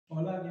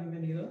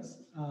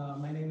Abuelas.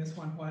 My name is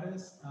Juan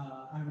Juarez.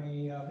 I'm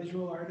a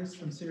visual artist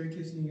from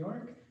Syracuse, New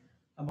York.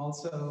 I'm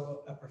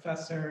also a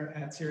professor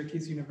at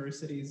Syracuse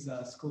University's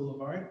School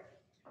of Art.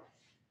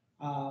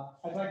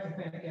 I'd like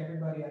to thank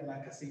everybody at La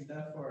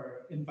Casita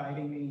for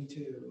inviting me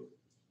to,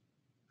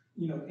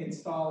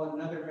 install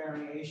another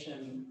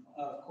variation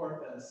of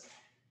Corpus.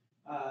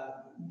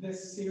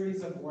 This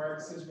series of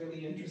works is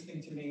really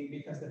interesting to me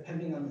because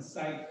depending on the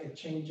site, it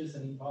changes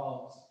and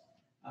evolves.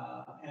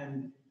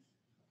 And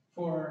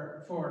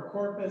for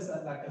Corpus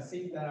at La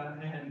Casita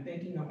and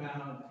thinking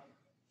about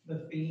the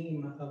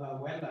theme of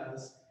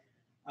Abuelas,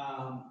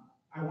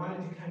 I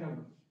wanted to kind of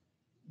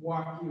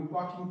walk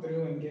you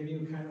through and give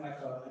you kind of like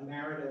a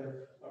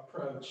narrative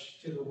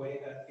approach to the way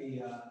that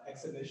the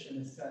exhibition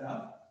is set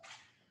up.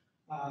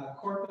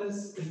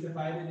 Corpus is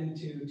divided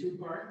into two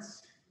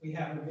parts. We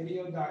have a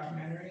video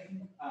documentary.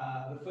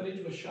 The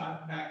footage was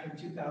shot back in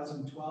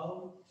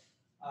 2012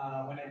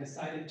 when I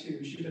decided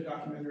to shoot a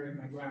documentary of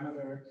my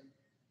grandmother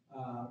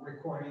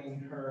recording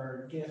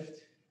her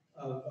gift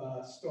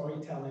of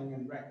storytelling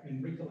and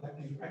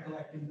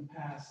recollecting the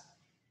past.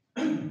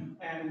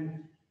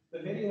 And the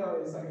video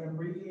is like an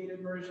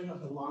abbreviated version of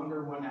the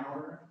longer 1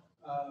 hour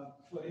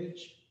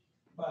footage.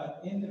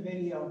 But in the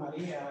video,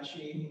 Maria,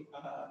 she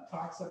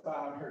talks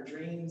about her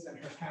dreams and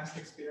her past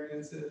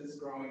experiences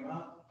growing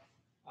up.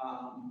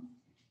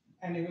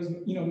 And it was,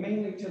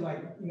 mainly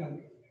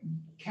to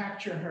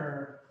capture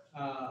her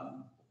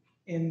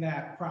in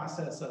that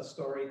process of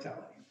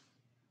storytelling.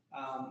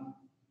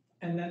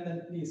 And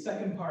then the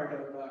second part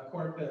of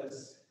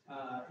Corpus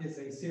is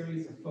a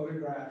series of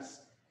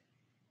photographs.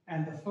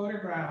 And the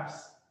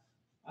photographs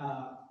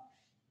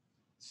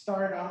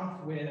start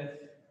off with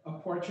a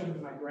portrait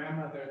of my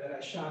grandmother that I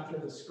shot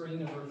through the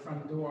screen of her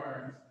front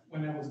door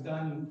when I was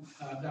done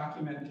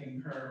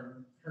documenting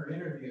her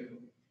interview.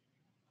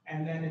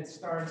 And then it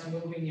starts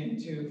moving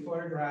into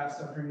photographs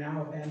of her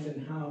now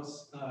abandoned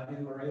house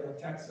in Laredo,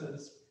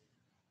 Texas,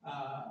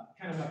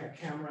 kind of like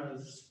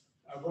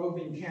a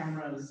roving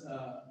cameras,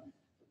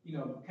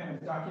 kind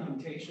of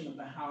documentation of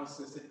the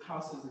house's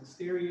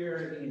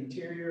exterior, the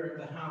interior of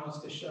the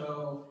house to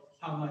show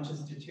how much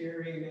is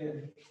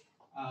deteriorated.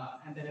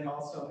 And then it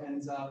also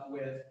ends up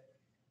with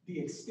the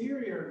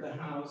exterior of the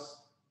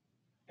house,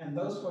 and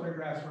those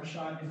photographs were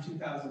shot in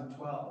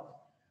 2012.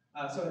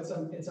 So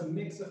it's a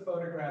mix of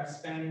photographs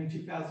spanning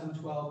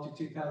 2012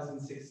 to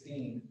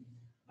 2016.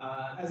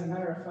 As a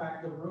matter of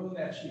fact, the room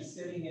that she's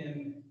sitting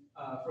in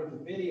for the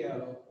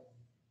video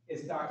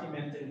is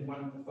documented in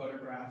one of the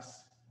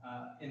photographs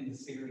in the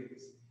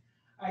series.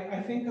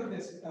 I think of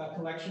this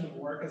collection of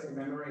work as a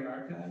memory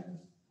archive.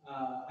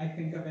 I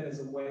think of it as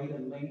a way to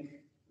link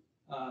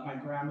my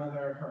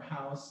grandmother, her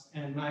house,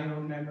 and my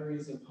own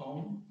memories of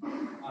home.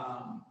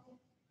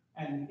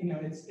 And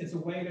it's a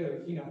way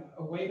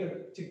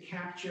to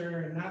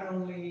capture not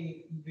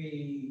only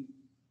the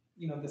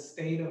the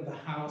state of the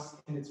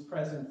house in its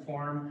present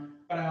form,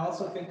 but I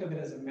also think of it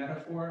as a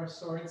metaphor of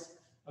sorts,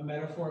 a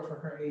metaphor for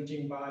her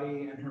aging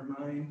body and her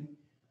mind.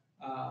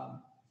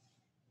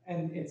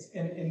 And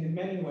in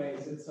many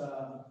ways, it's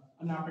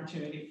an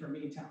opportunity for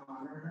me to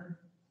honor her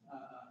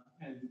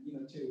and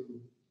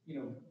to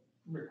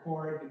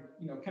record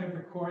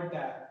record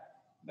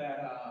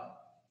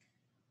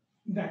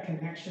that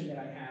connection that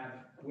I have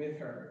with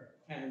her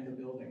and the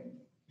building.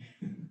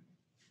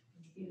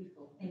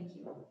 Beautiful. Thank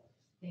you.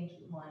 Thank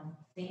you, Juan.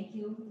 Thank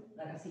you.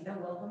 La Casita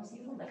welcomes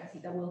you. La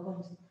Casita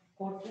welcomes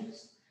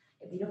Corpus.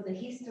 A bit of the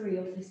history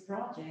of this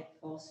project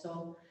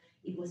also.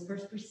 It was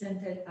first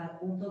presented at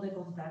Punto de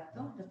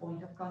Contacto, the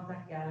Point of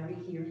Contact Gallery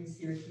here in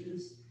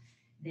Syracuse,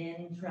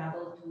 then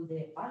traveled to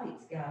the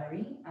Alex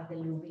Gallery at the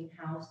Roving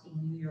House in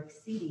New York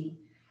City,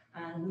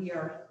 and we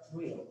are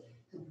thrilled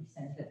to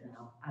present it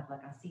now at La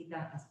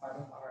Casita as part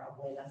of our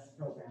Abuelas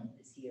program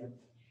this year.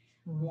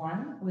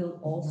 Juan will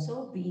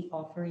also be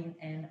offering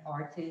an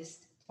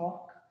artist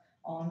talk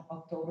on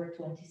October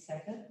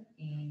 22nd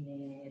in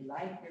a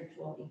live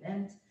virtual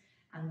event.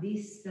 And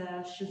this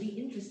should be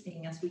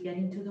interesting as we get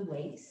into the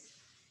ways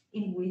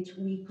in which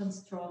we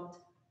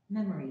construct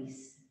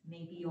memories,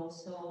 maybe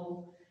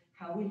also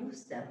how we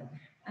lose them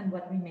and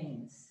what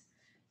remains.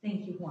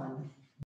 Thank you, Juan.